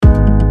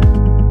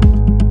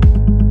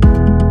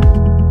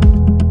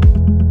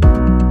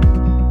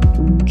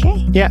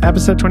Yeah,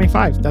 episode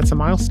 25. That's a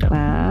milestone.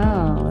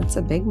 Wow, that's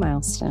a big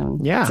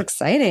milestone. Yeah. It's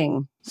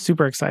exciting.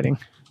 Super exciting.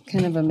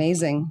 Kind of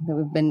amazing that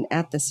we've been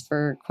at this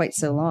for quite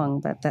so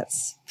long, but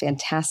that's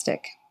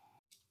fantastic.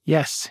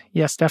 Yes,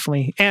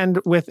 definitely. And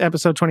with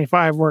episode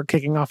 25, we're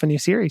kicking off a new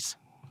series.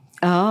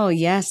 Oh,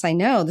 yes, I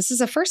know. This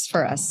is a first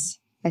for us,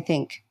 I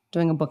think,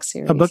 doing a book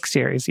series. A book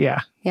series,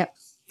 yeah. Yep.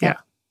 Yeah.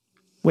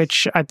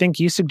 Which I think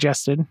you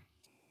suggested.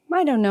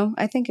 I don't know.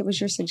 I think it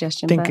was your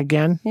suggestion. Think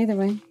Again. Either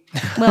way.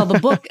 Well, the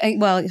book,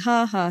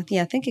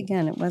 yeah, Think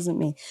Again. It wasn't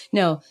me.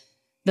 No,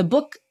 the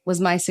book was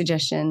my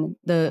suggestion.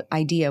 The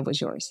idea was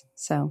yours.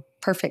 So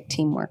perfect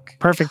teamwork.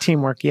 Perfect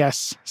teamwork,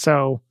 yes.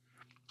 So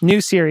new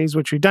series,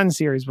 which we've done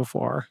series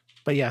before,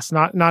 but yes,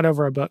 not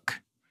over a book.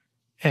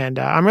 And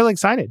I'm really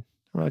excited.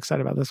 I'm really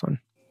excited about this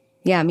one.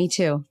 Yeah, me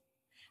too.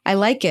 I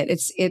like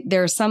it.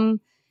 There are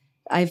some,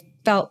 I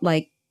felt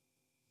like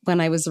when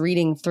I was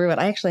reading through it,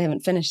 I actually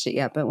haven't finished it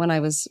yet, but when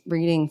I was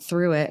reading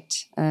through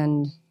it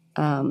and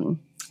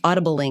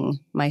audibling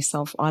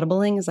myself,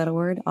 is that a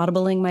word?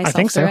 Audibling myself I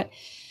think through so.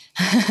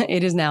 it.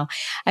 It is now.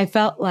 I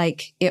felt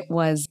like it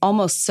was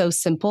almost so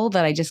simple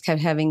that I just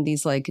kept having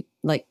these like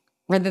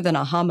rather than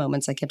aha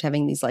moments, I kept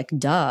having these like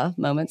duh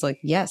moments, like,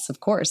 yes, of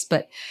course.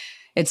 But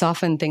it's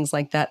often things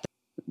like that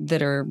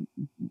are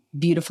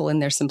beautiful in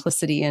their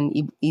simplicity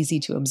and easy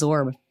to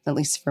absorb, at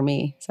least for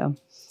me. So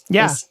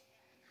yeah.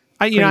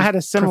 I had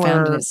a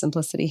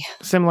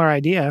similar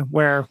idea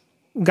where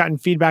gotten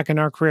feedback in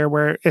our career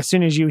where as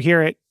soon as you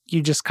hear it,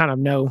 you just kind of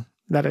know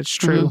that it's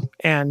true. Mm-hmm.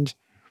 And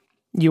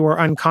you were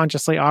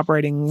unconsciously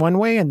operating one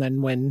way. And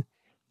then when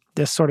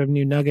this sort of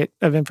new nugget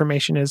of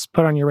information is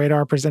put on your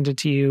radar, presented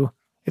to you,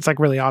 it's like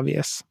really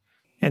obvious.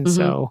 And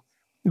so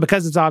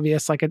because it's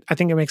obvious, like I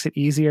think it makes it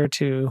easier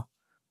to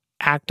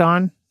act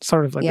on,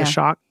 sort of like the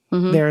shock.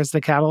 Mm-hmm. There is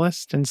the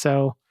catalyst. And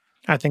so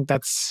I think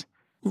that's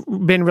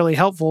been really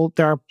helpful.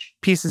 There are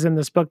pieces in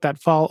this book that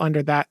fall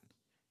under that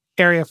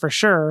area for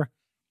sure.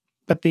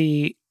 But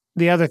the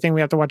other thing we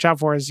have to watch out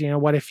for is,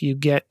 what if you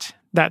get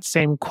that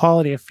same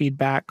quality of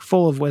feedback,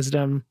 full of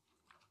wisdom,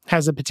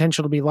 has the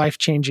potential to be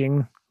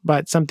life-changing,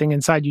 but something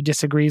inside you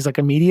disagrees like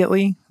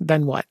immediately,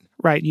 then what,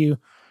 right?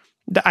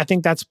 I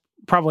think that's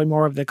probably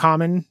more of the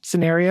common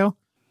scenario.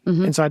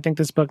 Mm-hmm. And so I think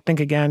this book, Think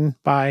Again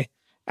by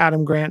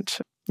Adam Grant,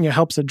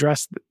 helps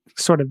address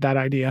sort of that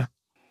idea.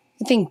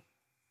 I think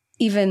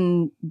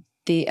even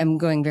I'm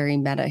going very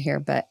meta here,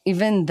 but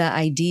even the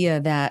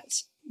idea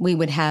that we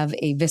would have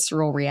a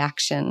visceral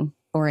reaction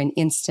or an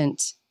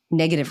instant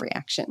negative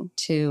reaction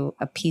to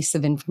a piece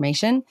of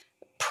information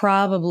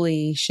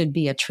probably should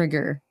be a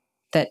trigger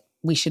that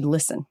we should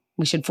listen.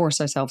 We should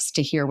force ourselves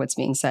to hear what's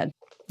being said.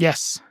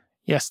 Yes,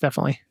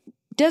 definitely.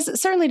 It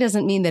certainly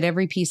doesn't mean that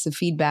every piece of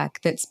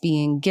feedback that's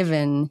being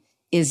given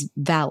is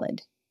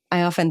valid.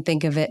 I often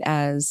think of it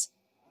as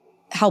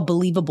how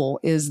believable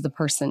is the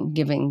person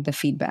giving the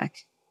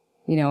feedback?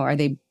 Are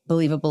they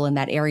believable in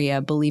that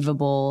area,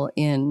 believable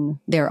in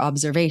their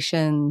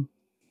observation?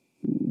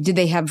 Do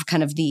they have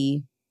kind of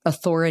the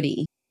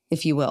authority,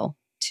 if you will,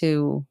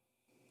 to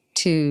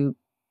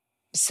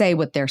say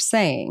what they're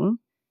saying?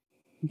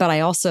 But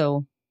I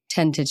also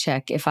tend to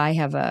check if I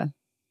have a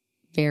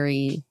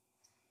very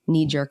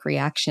knee-jerk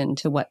reaction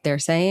to what they're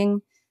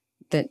saying,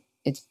 that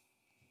it's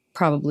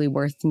probably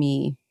worth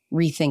me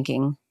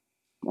rethinking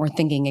or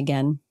thinking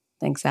again.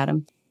 Thanks,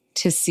 Adam.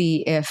 To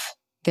see if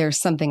there's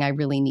something I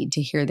really need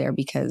to hear there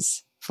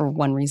because for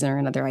one reason or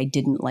another, I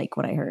didn't like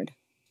what I heard.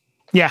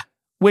 Yeah,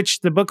 which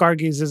the book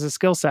argues is a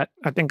skill set.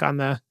 I think in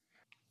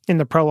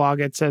the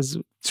prologue, it says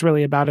it's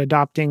really about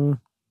adopting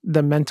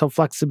the mental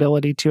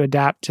flexibility to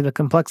adapt to the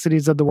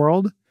complexities of the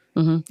world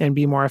and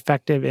be more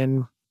effective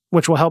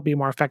which will help be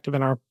more effective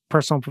in our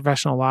personal and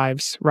professional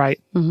lives, right?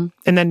 Mm-hmm.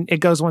 And then it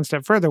goes one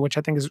step further, which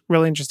I think is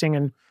really interesting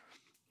and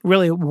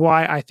really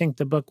why I think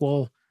the book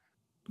will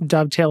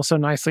dovetail so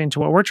nicely into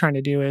what we're trying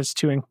to do is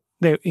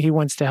he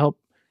wants to help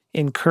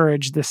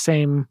encourage the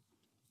same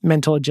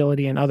mental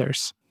agility in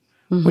others,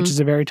 which is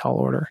a very tall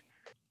order.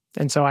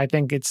 And so I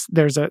think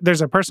there's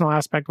a personal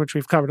aspect, which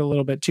we've covered a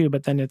little bit too,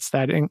 but then it's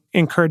that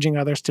encouraging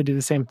others to do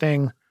the same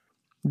thing,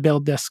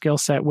 build this skill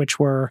set, which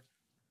we're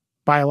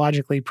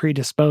biologically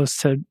predisposed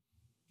to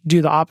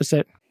do the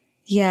opposite.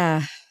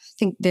 Yeah, I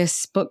think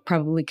this book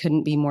probably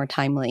couldn't be more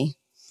timely.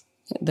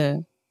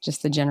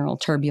 Just the general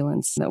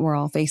turbulence that we're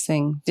all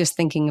facing, just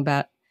thinking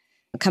about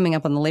coming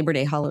up on the Labor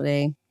Day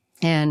holiday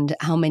and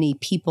how many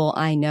people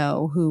I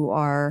know who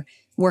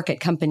work at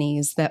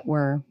companies that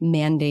were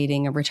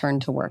mandating a return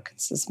to work.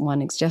 This is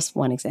just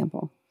one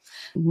example.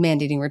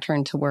 Mandating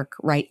return to work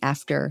right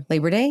after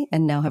Labor Day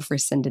and now have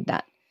rescinded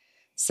that.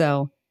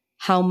 So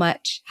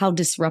how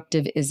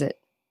disruptive is it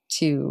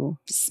to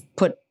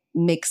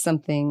make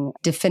something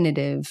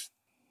definitive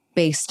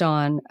based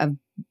on a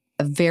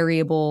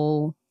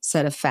variable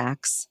set of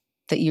facts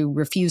that you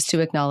refuse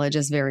to acknowledge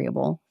as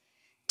variable,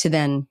 to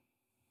then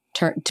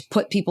to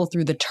put people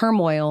through the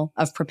turmoil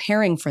of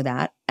preparing for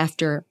that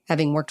after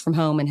having worked from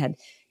home and had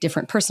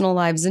different personal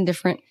lives and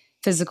different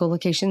physical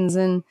locations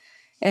and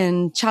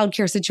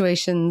childcare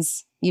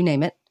situations, you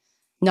name it.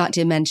 not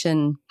to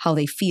mention how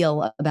they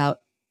feel about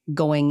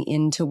going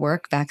into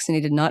work,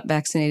 vaccinated, not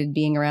vaccinated,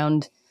 being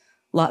around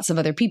lots of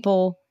other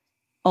people,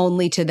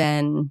 only to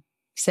then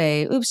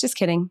say, oops, just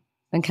kidding,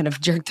 and kind of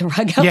jerk the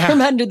rug out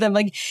from under them.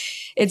 Like,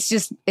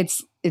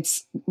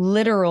 it's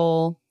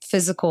literal,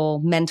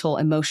 physical, mental,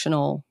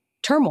 emotional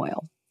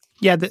turmoil.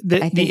 Yeah,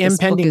 the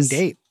impending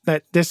date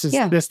that this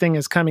thing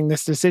is coming,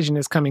 this decision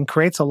is coming,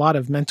 creates a lot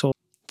of mental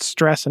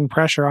stress and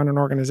pressure on an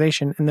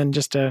organization. And then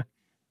just to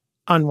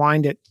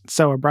unwind it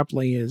so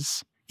abruptly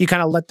is, you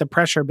kind of let the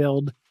pressure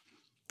build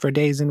for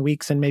days and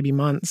weeks and maybe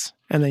months,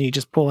 and then you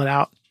just pull it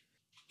out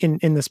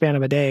in the span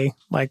of a day.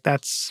 Like,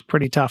 that's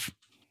pretty tough.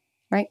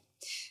 Right.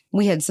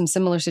 We had some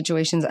similar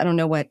situations. I don't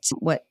know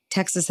what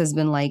Texas has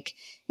been like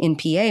in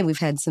PA. We've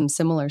had some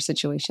similar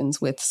situations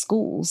with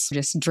schools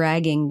just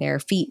dragging their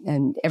feet,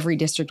 and every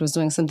district was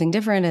doing something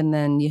different. And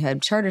then you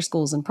had charter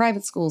schools and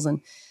private schools,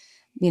 and,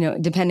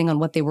 depending on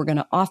what they were going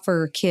to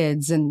offer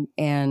kids, and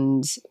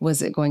were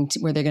there going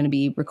to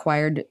be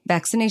required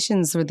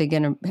vaccinations? Were they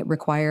going to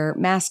require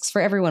masks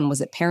for everyone? Was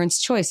it parents'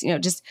 choice?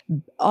 Just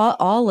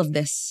all of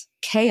this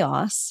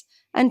chaos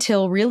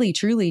until really,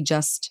 truly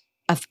just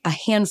a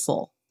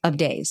handful of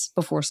days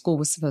before school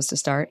was supposed to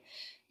start.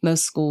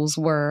 Most schools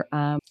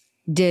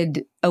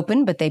did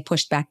open, but they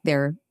pushed back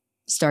their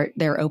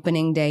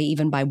opening day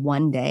even by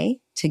one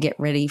day to get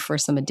ready for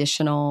some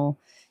additional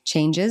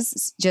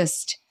changes.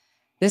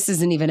 This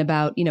isn't even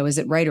about, is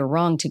it right or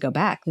wrong to go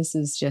back? This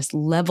is just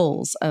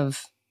levels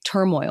of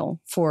turmoil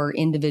for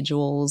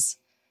individuals,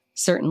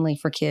 certainly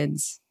for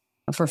kids,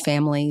 for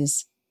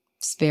families.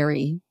 It's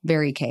very,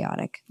 very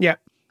chaotic. Yeah.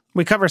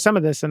 We cover some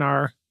of this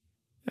I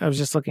was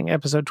just looking at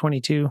episode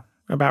 22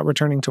 about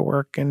returning to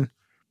work and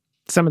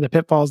some of the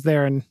pitfalls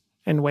there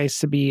and ways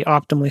to be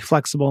optimally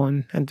flexible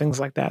and things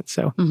like that.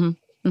 So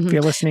if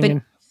you're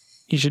listening,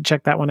 you should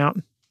check that one out.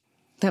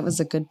 That was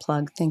a good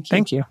plug. Thank you.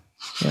 Thank you.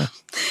 Yeah.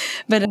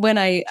 But when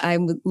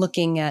I'm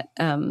looking at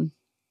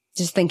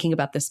just thinking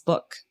about this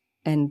book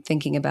and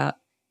thinking about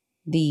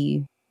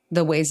the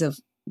ways of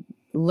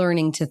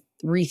learning to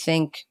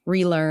rethink,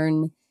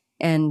 relearn,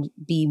 and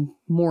be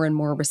more and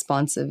more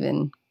responsive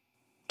in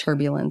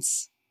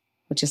turbulence,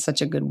 which is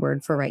such a good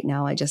word for right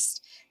now.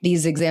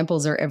 These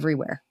examples are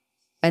everywhere,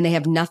 and they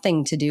have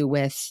nothing to do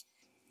with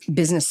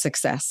business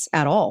success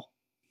at all.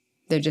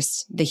 They're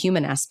just the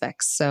human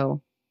aspects.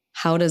 So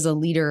how does a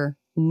leader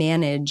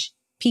manage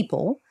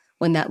people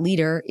when that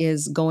leader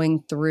is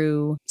going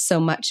through so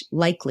much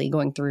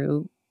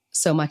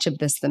of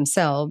this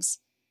themselves,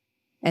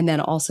 and then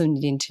also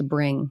needing to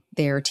bring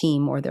their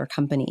team or their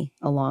company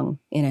along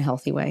in a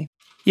healthy way?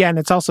 Yeah, and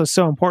it's also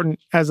so important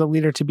as a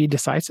leader to be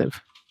decisive.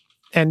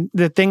 And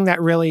the thing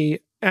that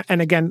really,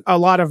 and again, a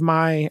lot of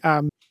my,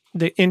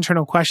 the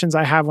internal questions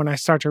I have when I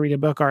start to read a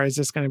book are, is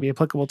this going to be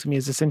applicable to me?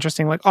 Is this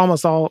interesting? Like,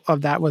 almost all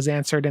of that was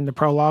answered in the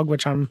prologue,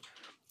 which I'm,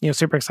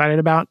 super excited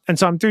about. And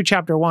so I'm through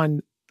chapter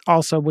 1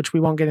 also, which we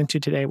won't get into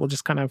today. We'll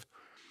just kind of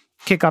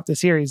kick off the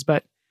series.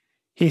 But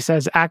he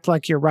says, act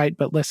like you're right,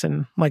 but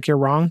listen like you're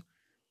wrong.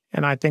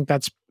 And I think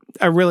that's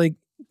a really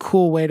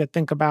cool way to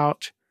think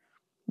about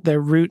the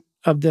root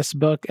of this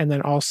book. And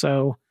then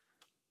also,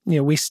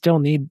 we still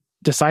need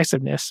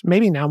decisiveness,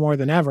 maybe now more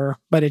than ever,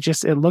 but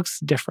it looks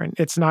different.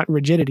 It's not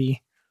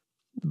rigidity,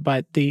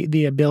 but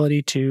the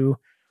ability to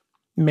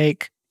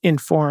make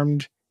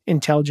informed,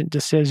 intelligent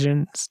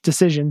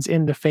decisions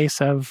in the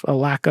face of a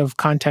lack of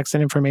context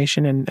and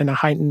information and a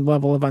heightened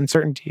level of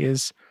uncertainty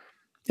is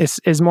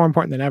more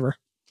important than ever.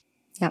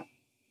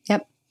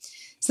 Yep.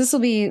 So this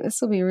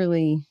will be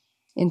really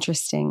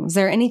interesting. Is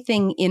there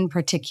anything in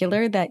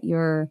particular that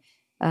you're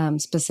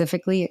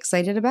specifically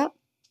excited about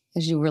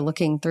as you were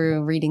reading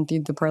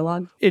through the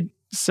prologue? It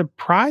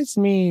surprised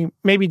me,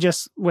 maybe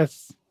just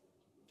with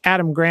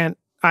Adam Grant.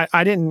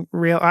 I didn't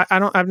realize, I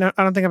don't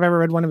think I've ever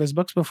read one of his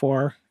books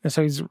before. And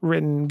so he's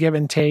written Give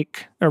and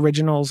Take,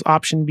 Originals,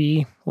 Option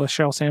B with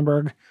Sheryl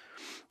Sandberg.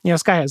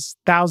 This guy has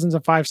thousands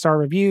of 5-star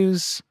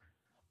reviews,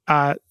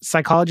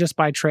 psychologist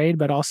by trade,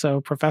 but also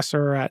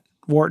professor at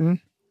Wharton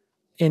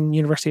in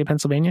University of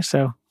Pennsylvania.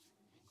 So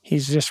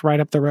he's just right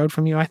up the road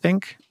from you, I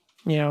think.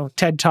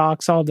 TED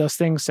Talks, all of those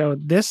things. So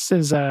this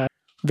is a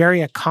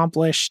very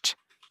accomplished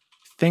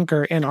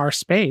thinker in our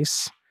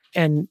space.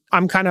 And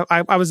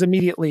I was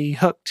immediately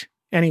hooked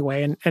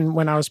anyway. And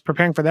when I was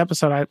preparing for the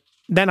episode,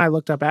 I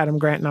looked up Adam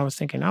Grant and I was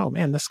thinking, oh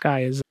man, this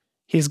guy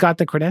he's got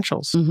the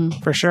credentials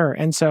for sure.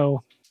 And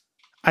so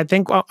I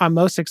think what I'm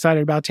most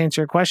excited about, to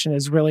answer your question,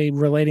 is really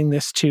relating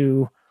this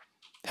to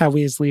how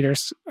we as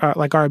leaders,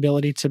 like our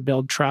ability to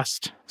build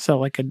trust. So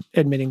like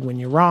admitting when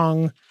you're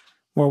wrong,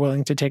 more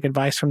willing to take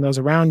advice from those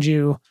around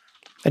you,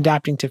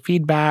 adapting to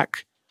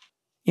feedback,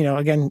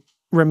 again,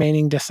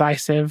 remaining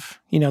decisive,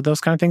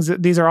 those kind of things.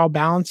 These are all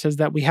balances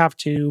that we have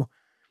to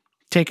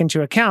take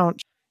into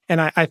account. And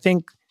I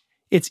think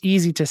it's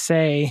easy to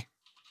say,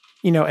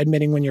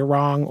 admitting when you're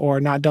wrong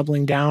or not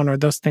doubling down or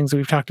those things that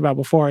we've talked about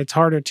before. It's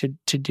harder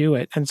to do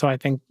it. And so I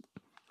think,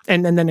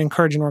 and then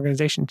encourage an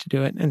organization to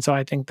do it. And so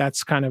I think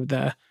that's kind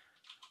of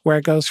where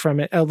it goes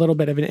from a little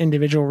bit of an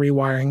individual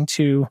rewiring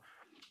to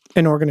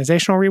and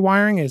organizational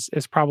rewiring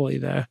is probably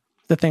the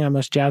thing I'm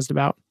most jazzed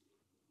about.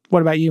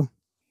 What about you?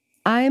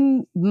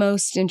 I'm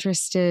most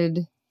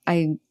interested,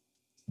 I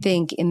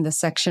think, in the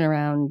section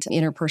around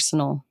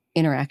interpersonal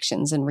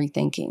interactions and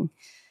rethinking,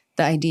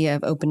 the idea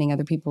of opening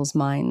other people's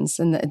minds.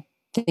 And I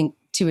think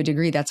to a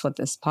degree, that's what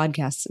this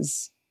podcast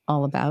is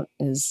all about,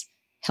 is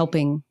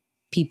helping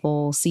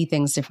people see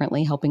things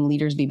differently, helping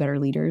leaders be better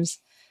leaders,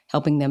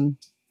 helping them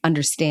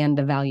understand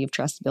the value of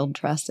trust, build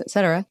trust, et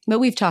cetera. But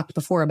we've talked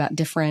before about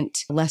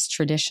different, less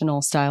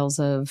traditional styles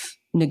of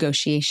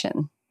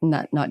negotiation,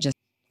 not just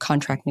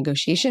contract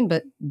negotiation,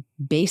 but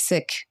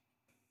basic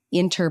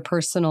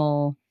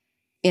interpersonal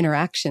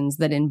interactions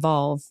that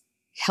involve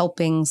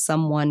helping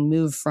someone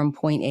move from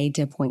point A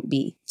to point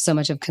B. So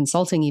much of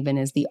consulting even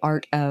is the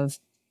art of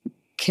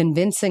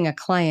convincing a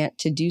client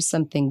to do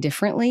something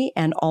differently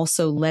and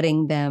also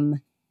letting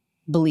them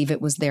believe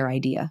it was their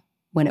idea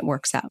when it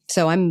works out.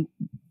 So I'm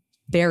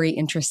very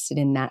interested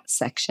in that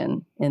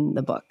section in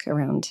the book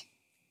around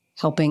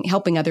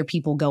helping other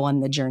people go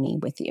on the journey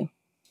with you.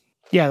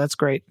 Yeah, that's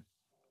great.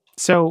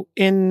 So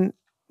in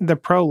the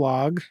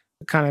prologue,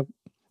 kind of,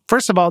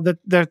 first of all,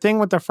 the thing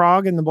with the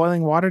frog in the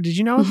boiling water, did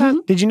you know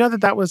that? Did you know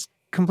that was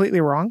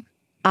completely wrong?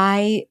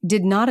 I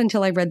did not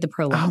until I read the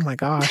prologue. Oh my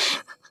gosh.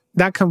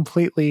 That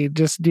completely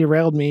just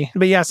derailed me.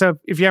 But yeah, so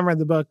if you haven't read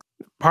the book,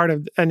 part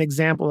of an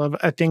example of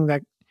a thing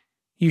that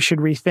you should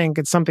rethink,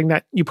 it's something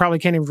that you probably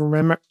can't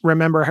even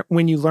remember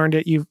when you learned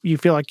it. You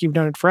feel like you've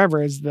known it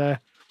forever, is the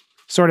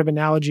sort of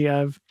analogy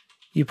of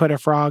you put a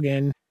frog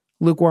in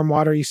lukewarm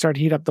water, you start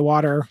to heat up the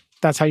water.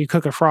 That's how you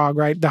cook a frog,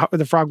 right?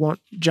 The frog won't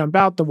jump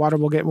out. The water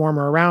will get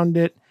warmer around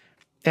it,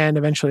 and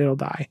eventually it'll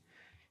die.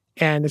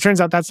 And it turns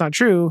out that's not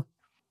true.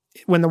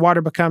 When the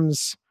water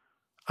becomes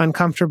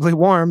uncomfortably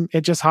warm,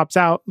 it just hops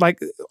out. Like,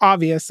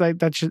 obvious, like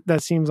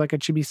that seems like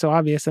it should be so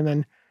obvious. And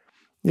then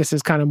this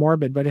is kind of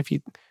morbid, but if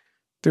you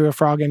threw a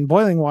frog in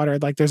boiling water,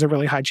 like there's a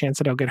really high chance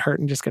that it'll get hurt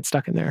and just get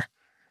stuck in there.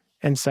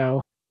 And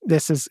so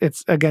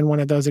it's again one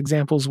of those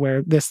examples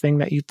where this thing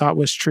that you thought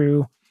was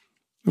true,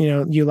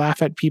 you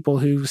laugh at people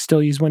who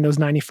still use Windows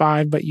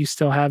 95, but you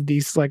still have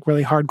these like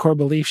really hardcore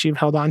beliefs you've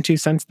held on to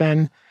since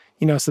then,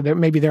 so that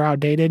maybe they're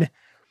outdated.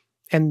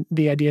 And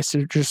the idea is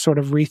to just sort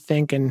of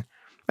rethink. And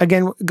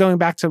again, going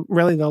back to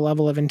really the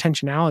level of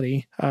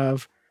intentionality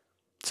of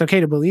it's okay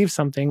to believe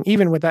something,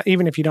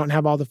 even if you don't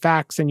have all the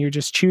facts and you're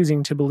just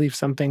choosing to believe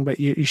something,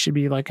 but you should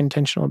be like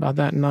intentional about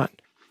that and not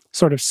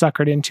sort of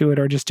suckered into it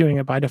or just doing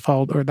it by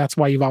default, or that's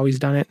why you've always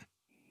done it.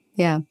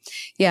 Yeah.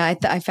 Yeah.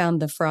 I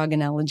found the frog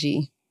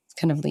analogy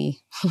kind of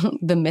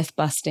the myth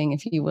busting,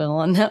 if you will,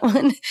 on that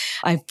one.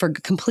 I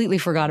completely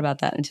forgot about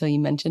that until you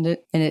mentioned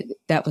it. And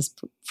that was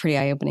pretty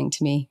eye-opening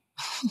to me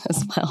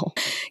as well,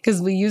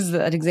 because we use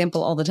that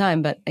example all the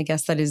time, but I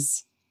guess I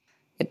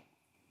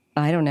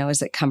don't know,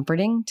 is it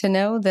comforting to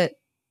know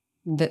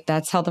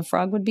that's how the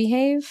frog would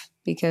behave?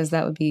 Because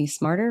that would be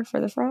smarter for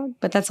the frog.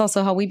 But that's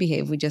also how we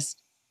behave.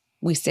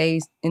 We stay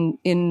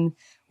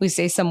we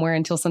stay somewhere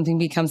until something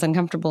becomes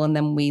uncomfortable, and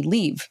then we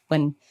leave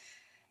when,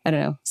 I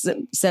don't know,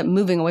 so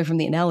moving away from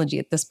the analogy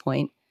at this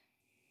point,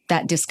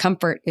 that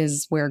discomfort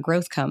is where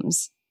growth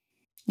comes.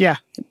 Yeah.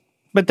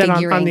 But then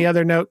on the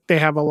other note, they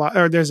have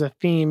there's a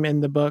theme in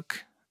the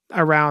book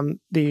around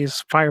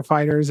these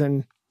firefighters,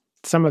 and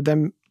some of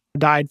them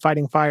died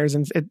fighting fires.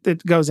 And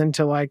it goes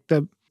into like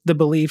the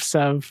beliefs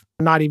of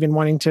not even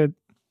wanting to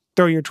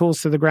throw your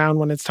tools to the ground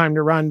when it's time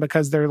to run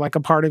because they're like a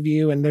part of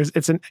you. And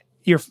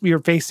you're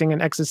facing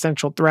an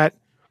existential threat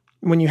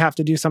when you have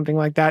to do something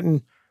like that.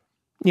 And,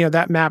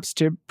 that maps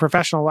to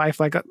professional life.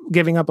 Like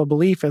giving up a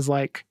belief is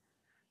like,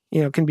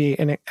 can be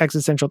an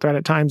existential threat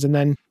at times. And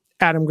then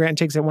Adam Grant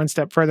takes it one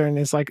step further and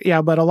is like,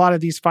 yeah, but a lot of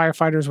these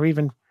firefighters were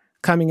even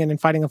coming in and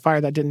fighting a fire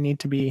that didn't need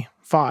to be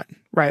fought,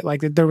 right?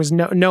 Like there was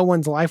no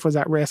one's life was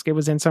at risk. It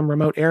was in some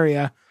remote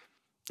area.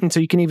 And so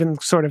you can even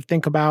sort of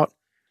think about,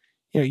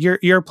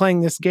 you're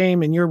playing this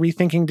game and you're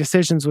rethinking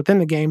decisions within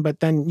the game, but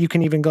then you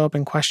can even go up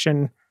and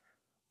question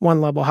one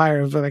level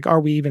higher of like,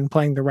 are we even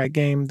playing the right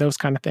game? Those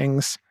kind of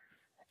things.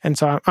 And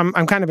so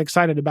I'm kind of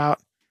excited about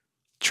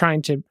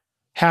trying to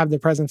have the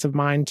presence of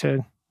mind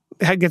to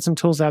get some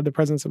tools to have the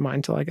presence of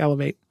mind to like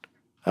elevate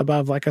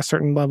above like a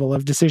certain level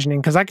of decisioning.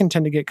 Because I can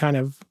tend to get kind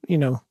of,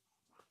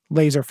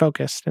 laser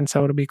focused. And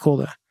so it'll be cool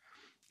to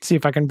see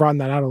if I can broaden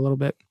that out a little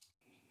bit.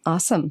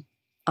 Awesome.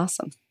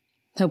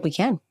 Hope we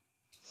can.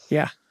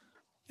 Yeah.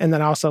 And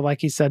then also,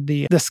 like you said,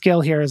 the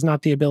skill here is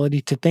not the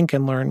ability to think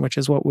and learn, which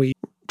is what we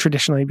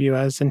traditionally view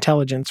as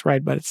intelligence,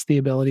 right? But it's the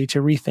ability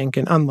to rethink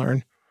and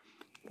unlearn,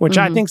 which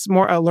I think is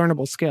more a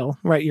learnable skill,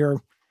 right?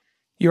 Your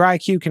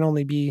IQ can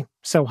only be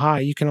so high.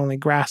 You can only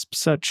grasp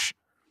such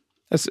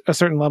a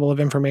certain level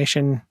of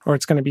information, or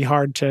it's going to be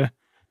hard to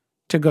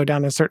go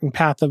down a certain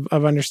path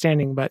of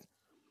understanding. But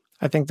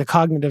I think the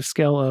cognitive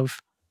skill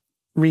of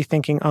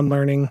rethinking,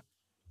 unlearning,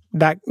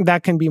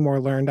 that can be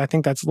more learned. I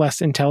think that's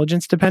less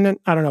intelligence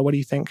dependent. I don't know. What do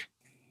you think?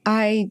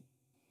 I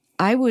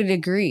would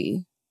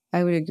agree.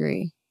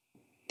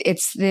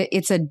 It's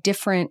a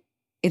different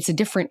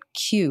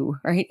Q,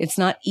 right? It's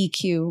not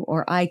EQ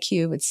or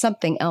IQ. It's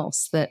something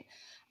else that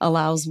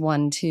allows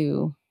one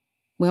to,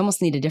 we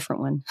almost need a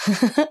different one.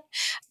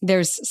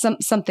 There's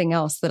something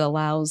else that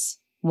allows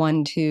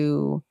one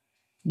to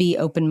be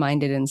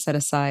open-minded and set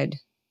aside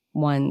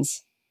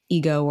one's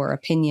ego or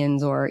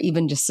opinions, or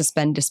even just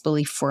suspend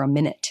disbelief for a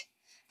minute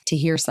to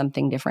hear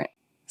something different.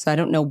 So I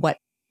don't know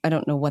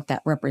what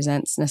that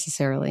represents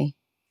necessarily,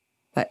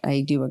 but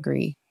I do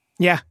agree.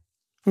 Yeah.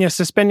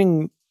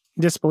 Suspending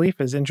disbelief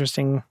is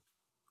interesting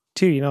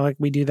too. Like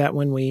we do that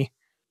when we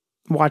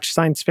watch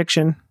science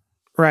fiction,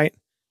 right?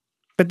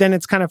 But then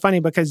it's kind of funny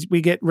because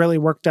we get really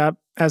worked up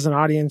as an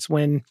audience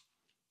when,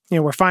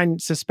 we're fine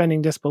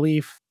suspending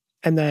disbelief,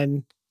 and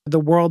then the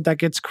world that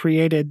gets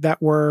created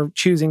that we're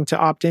choosing to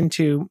opt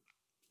into,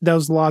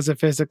 those laws of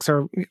physics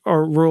or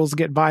rules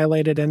get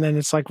violated, and then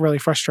it's like really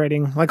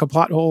frustrating, like a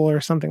plot hole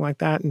or something like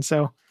that. And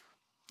so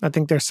I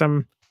think there's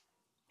some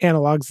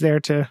analogs there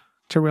to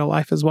real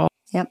life as well.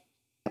 Yep.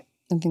 I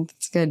think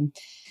that's good.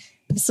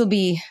 This will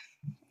be,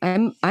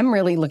 I'm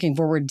really looking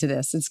forward to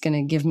this. It's going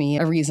to give me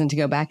a reason to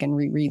go back and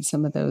reread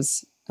some of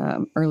those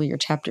earlier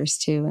chapters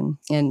too.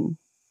 And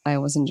I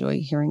always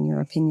enjoy hearing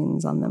your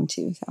opinions on them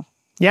too. So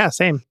yeah,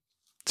 same.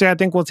 So I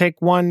think we'll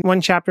take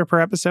one chapter per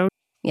episode.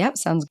 Yep.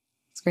 Sounds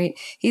great.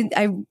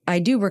 I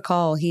do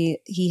recall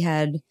he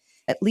had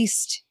at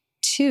least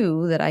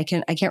two that I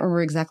can't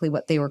remember exactly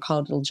what they were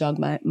called. It'll jog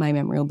my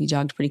memory will be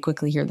jogged pretty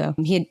quickly here though.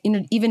 He had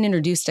even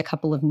introduced a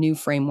couple of new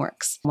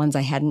frameworks, ones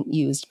I hadn't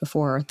used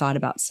before or thought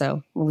about.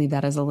 So we'll leave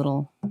that as a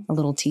little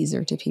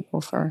teaser to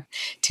people for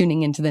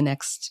tuning into the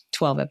next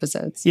 12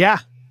 episodes. Yeah.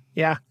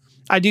 Yeah.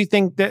 I do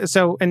think that,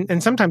 so,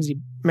 and sometimes he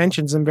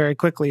mentions them very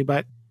quickly,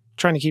 but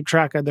trying to keep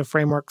track of the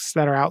frameworks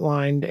that are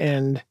outlined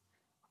and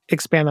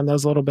expand on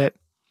those a little bit.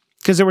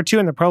 Because there were two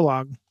in the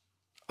prologue.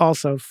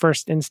 Also,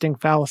 first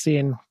instinct fallacy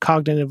and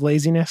cognitive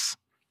laziness,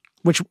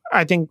 which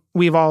I think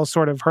we've all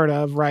sort of heard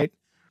of, right?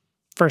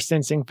 First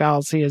instinct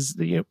fallacy is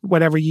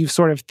whatever you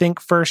sort of think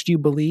first you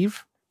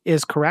believe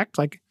is correct.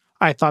 Like,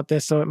 I thought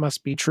this, so it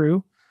must be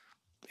true.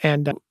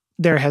 And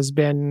there has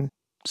been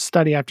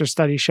study after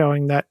study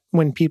showing that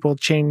when people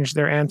change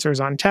their answers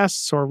on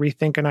tests or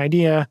rethink an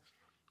idea,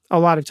 a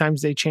lot of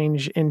times they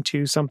change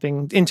into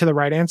the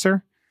right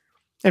answer.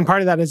 And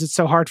part of that is it's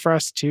so hard for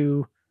us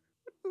to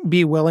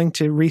be willing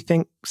to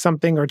rethink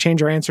something or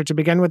change our answer to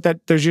begin with,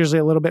 that there's usually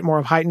a little bit more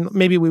of heightened.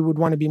 Maybe we would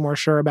want to be more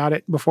sure about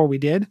it before we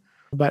did,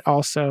 but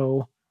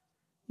also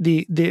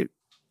the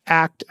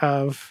act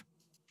of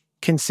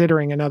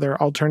considering another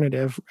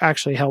alternative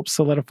actually helps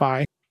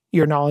solidify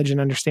your knowledge and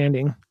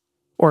understanding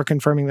or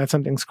confirming that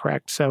something's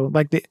correct. So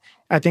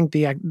I think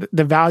the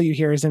value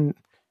here is in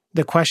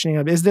the questioning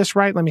of, is this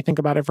right? Let me think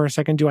about it for a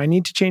second. Do I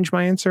need to change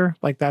my answer?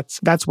 Like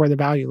that's where the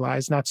value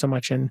lies, not so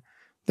much in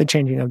the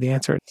changing of the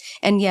answer.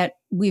 And yet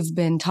we've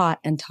been taught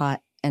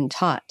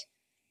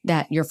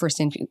that your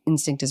first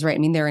instinct is right. I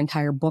mean, there are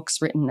entire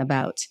books written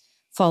about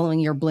following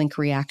your blink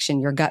reaction,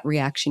 your gut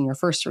reaction, your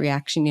first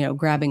reaction,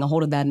 grabbing a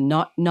hold of that and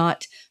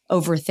not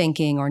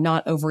overthinking or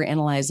not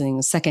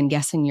overanalyzing, second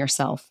guessing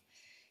yourself.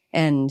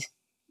 And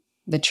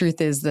the truth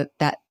is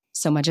that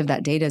so much of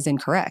that data is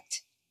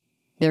incorrect.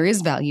 There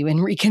is value in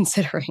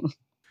reconsidering.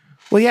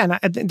 Well, yeah.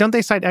 And don't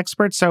they cite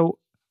experts? So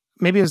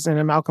maybe it was in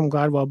a Malcolm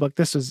Gladwell book.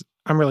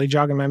 I'm really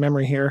jogging my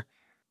memory here,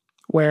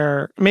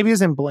 where maybe it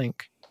was in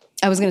Blink.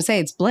 I was going to say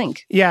it's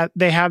Blink. Yeah.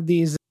 They have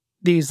these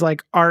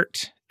like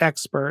art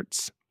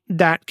experts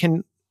that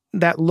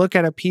look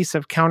at a piece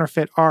of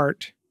counterfeit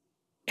art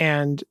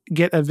and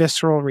get a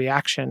visceral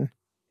reaction,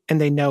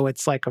 and they know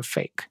it's like a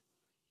fake.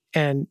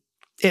 And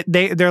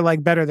they're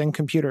like better than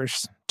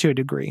computers to a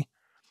degree.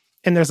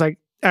 And there's like,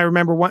 I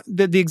remember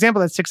the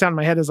example that sticks out in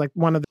my head is like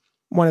one of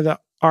the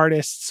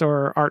artists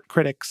or art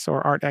critics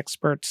or art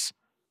experts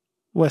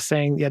was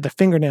saying, yeah, the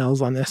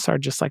fingernails on this are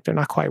just like, they're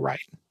not quite right.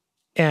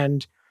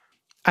 And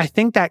I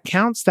think that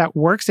counts. That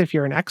works if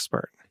you're an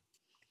expert.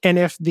 And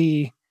if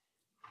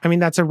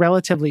that's a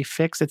relatively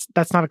fixed,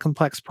 that's not a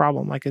complex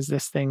problem. Like, is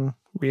this thing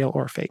real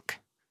or fake?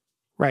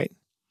 Right.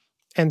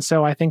 And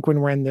so I think when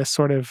we're in this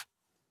sort of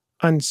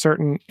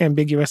uncertain,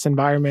 ambiguous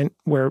environment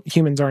where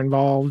humans are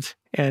involved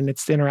and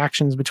it's the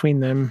interactions between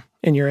them,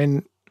 and you're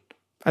in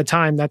a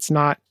time that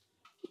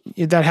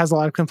has a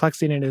lot of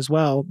complexity in it as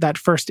well, that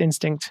first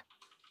instinct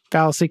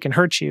fallacy can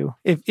hurt you.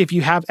 If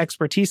you have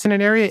expertise in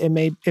an area, it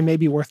may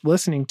be worth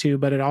listening to,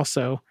 but it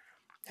also,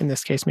 in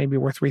this case, may be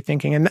worth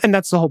rethinking. And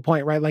that's the whole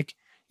point, right? Like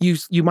you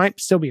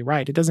might still be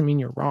right. It doesn't mean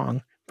you're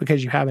wrong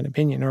because you have an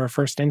opinion or a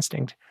first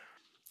instinct.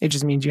 It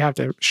just means you have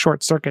to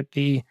short circuit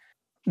the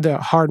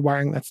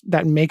hardwiring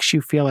that makes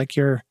you feel like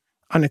you're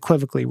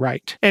unequivocally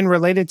right. And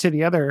related to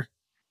the other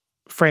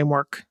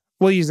framework,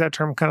 we'll use that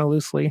term kind of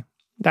loosely,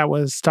 that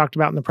was talked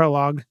about in the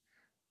prologue,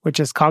 which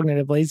is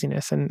cognitive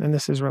laziness. And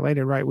this is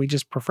related, right? We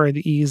just prefer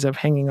the ease of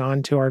hanging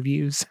on to our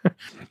views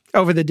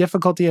over the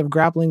difficulty of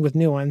grappling with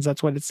new ones.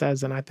 That's what it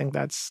says. And I think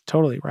that's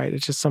totally right.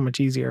 It's just so much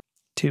easier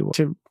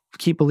to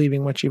keep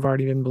believing what you've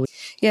already been believing.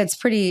 Yeah,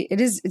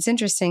 it's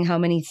interesting how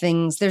many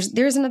things,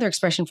 there's another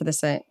expression for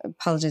this. I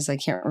apologize, I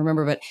can't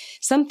remember, but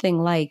something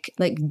like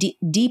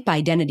deep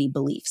identity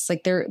beliefs.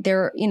 Like there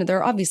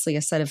are obviously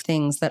a set of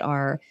things that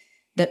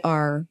that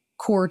are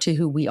core to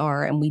who we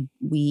are. And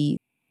we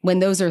when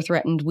those are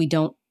threatened, we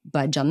don't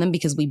budge on them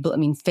because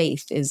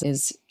faith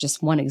is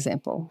just one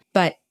example.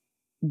 But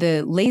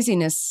the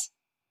laziness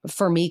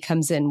for me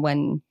comes in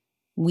when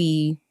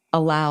we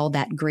allow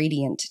that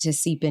gradient to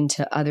seep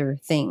into other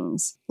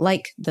things,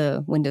 like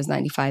the Windows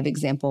 95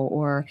 example,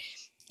 or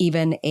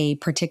even a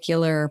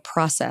particular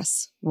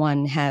process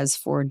one has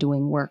for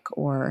doing work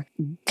or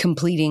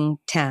completing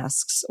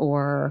tasks,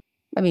 or,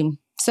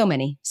 so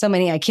many.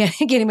 I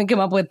can't even come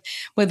up with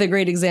a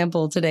great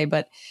example today,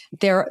 but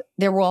there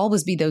will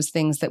always be those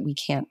things that we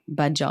can't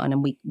budge on,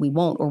 and we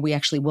won't, or we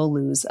actually will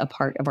lose a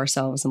part of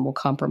ourselves and we'll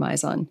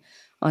compromise on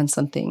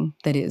something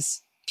that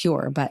is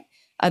pure. But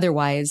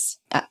otherwise,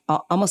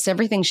 almost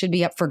everything should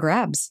be up for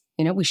grabs.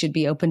 We should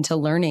be open to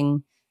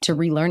learning, to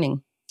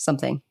relearning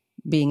something,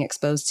 being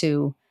exposed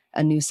to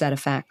a new set of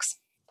facts.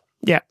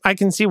 Yeah, I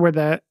can see where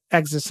the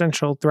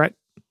existential threat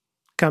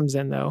comes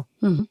in, though.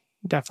 Mm-hmm.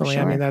 Definitely.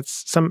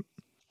 Sure.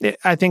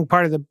 I think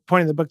part of the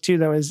point of the book, too,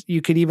 though, is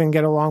you could even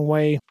get a long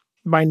way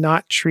by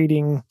not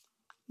treating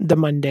the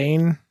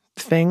mundane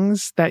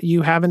things that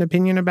you have an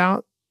opinion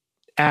about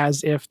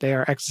as if they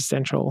are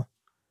existential.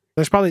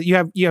 There's probably, you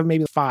have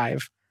maybe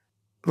 5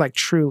 like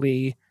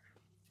truly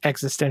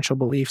existential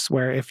beliefs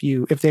where if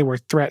they were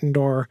threatened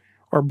or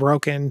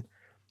broken,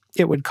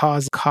 it would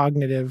cause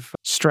cognitive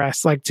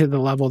stress, like to the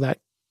level that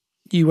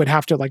you would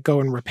have to like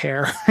go and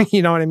repair,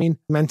 you know what I mean?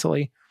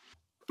 Mentally.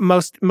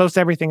 Most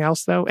everything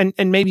else though, and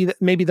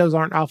maybe those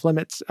aren't off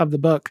limits of the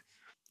book.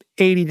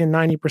 80 to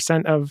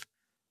 90% of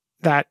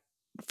that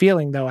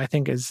feeling though, I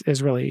think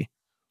is really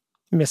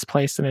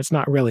misplaced, and it's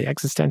not really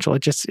existential.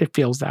 It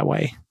feels that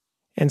way.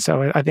 And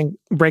so I think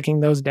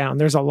breaking those down,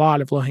 there's a lot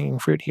of low-hanging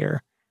fruit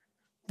here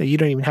that you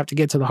don't even have to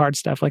get to the hard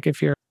stuff. Like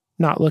if you're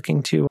not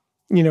looking to,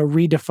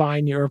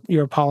 redefine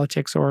your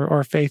politics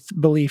or faith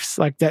beliefs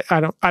like that,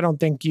 I don't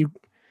think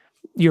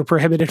you're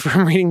prohibited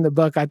from reading the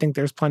book. I think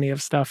there's plenty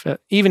of stuff,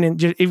 even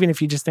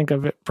if you just think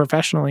of it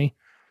professionally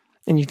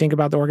and you think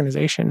about the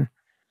organization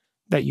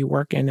that you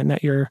work in and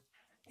that you're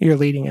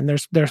leading in,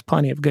 there's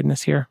plenty of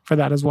goodness here for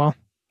that as well.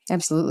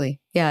 Absolutely.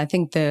 Yeah. I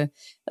think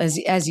as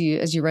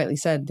you rightly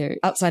said, there,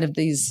 outside of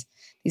these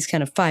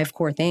kind of 5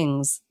 core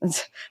things,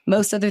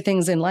 most other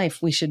things in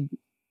life, we should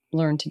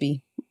learn to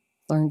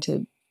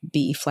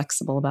be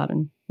flexible about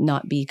and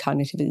not be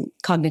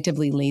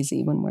cognitively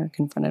lazy when we're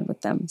confronted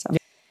with them. So.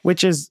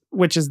 Which is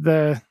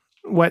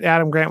what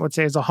Adam Grant would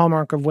say is a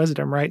hallmark of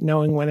wisdom, right?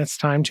 Knowing when it's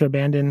time to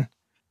abandon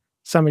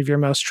some of your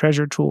most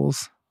treasured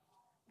tools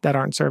that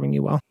aren't serving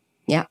you well.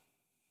 Yeah.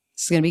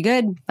 This is going to be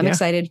good. I'm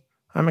excited.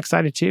 I'm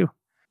excited too.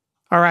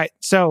 All right.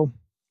 So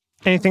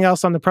anything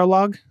else on the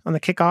prologue, on the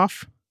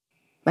kickoff?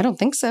 I don't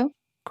think so.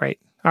 Great.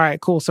 All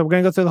right, cool. So we're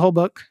going to go through the whole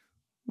book.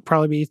 It'll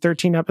probably be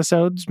 13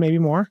 episodes, maybe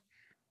more,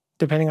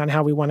 depending on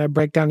how we want to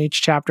break down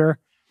each chapter.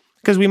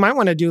 Because we might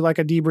want to do like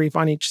a debrief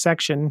on each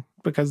section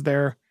because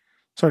they're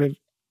sort of,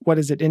 what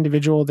is it,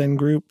 individual, then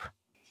group?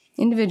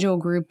 Individual,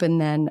 group,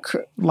 and then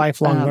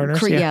lifelong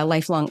learners.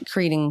 Lifelong,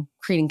 creating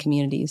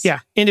communities. Yeah,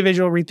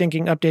 individual,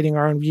 rethinking, updating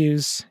our own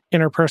views,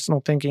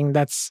 interpersonal thinking.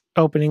 That's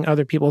opening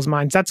other people's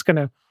minds. That's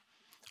gonna.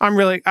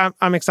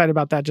 I'm excited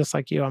about that. Just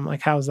like you, I'm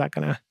like, how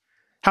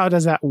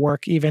does that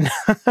work even?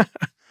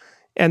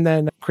 And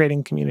then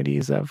creating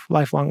communities of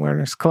lifelong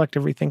learners,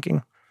 collective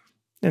rethinking.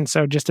 And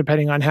so, just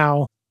depending on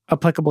how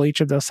applicable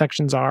each of those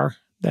sections are,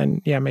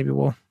 then maybe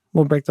we'll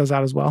break those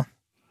out as well.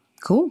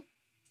 Cool.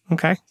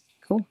 Okay.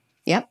 Cool.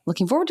 Yep.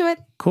 Looking forward to it.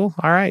 Cool.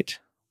 All right.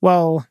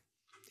 Well,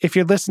 if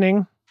you're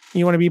listening,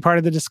 you want to be part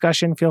of the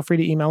discussion, feel free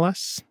to email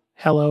us,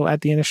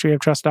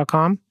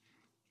 hello@theindustryoftrust.com.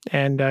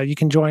 And you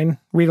can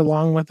read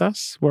along with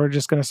us. We're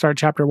just going to start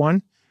chapter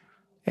 1,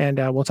 and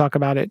we'll talk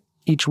about it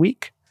each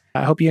week.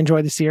 I hope you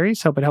enjoy the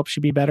series. Hope it helps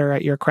you be better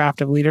at your craft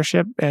of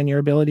leadership and your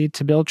ability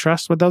to build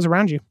trust with those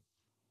around you.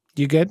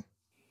 You good?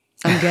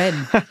 I'm good.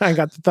 I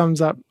got the thumbs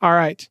up. All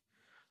right.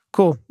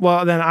 Cool.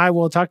 Well, then I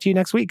will talk to you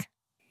next week.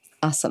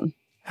 Awesome.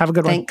 Have a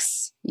good one.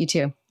 Thanks. You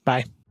too.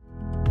 Bye.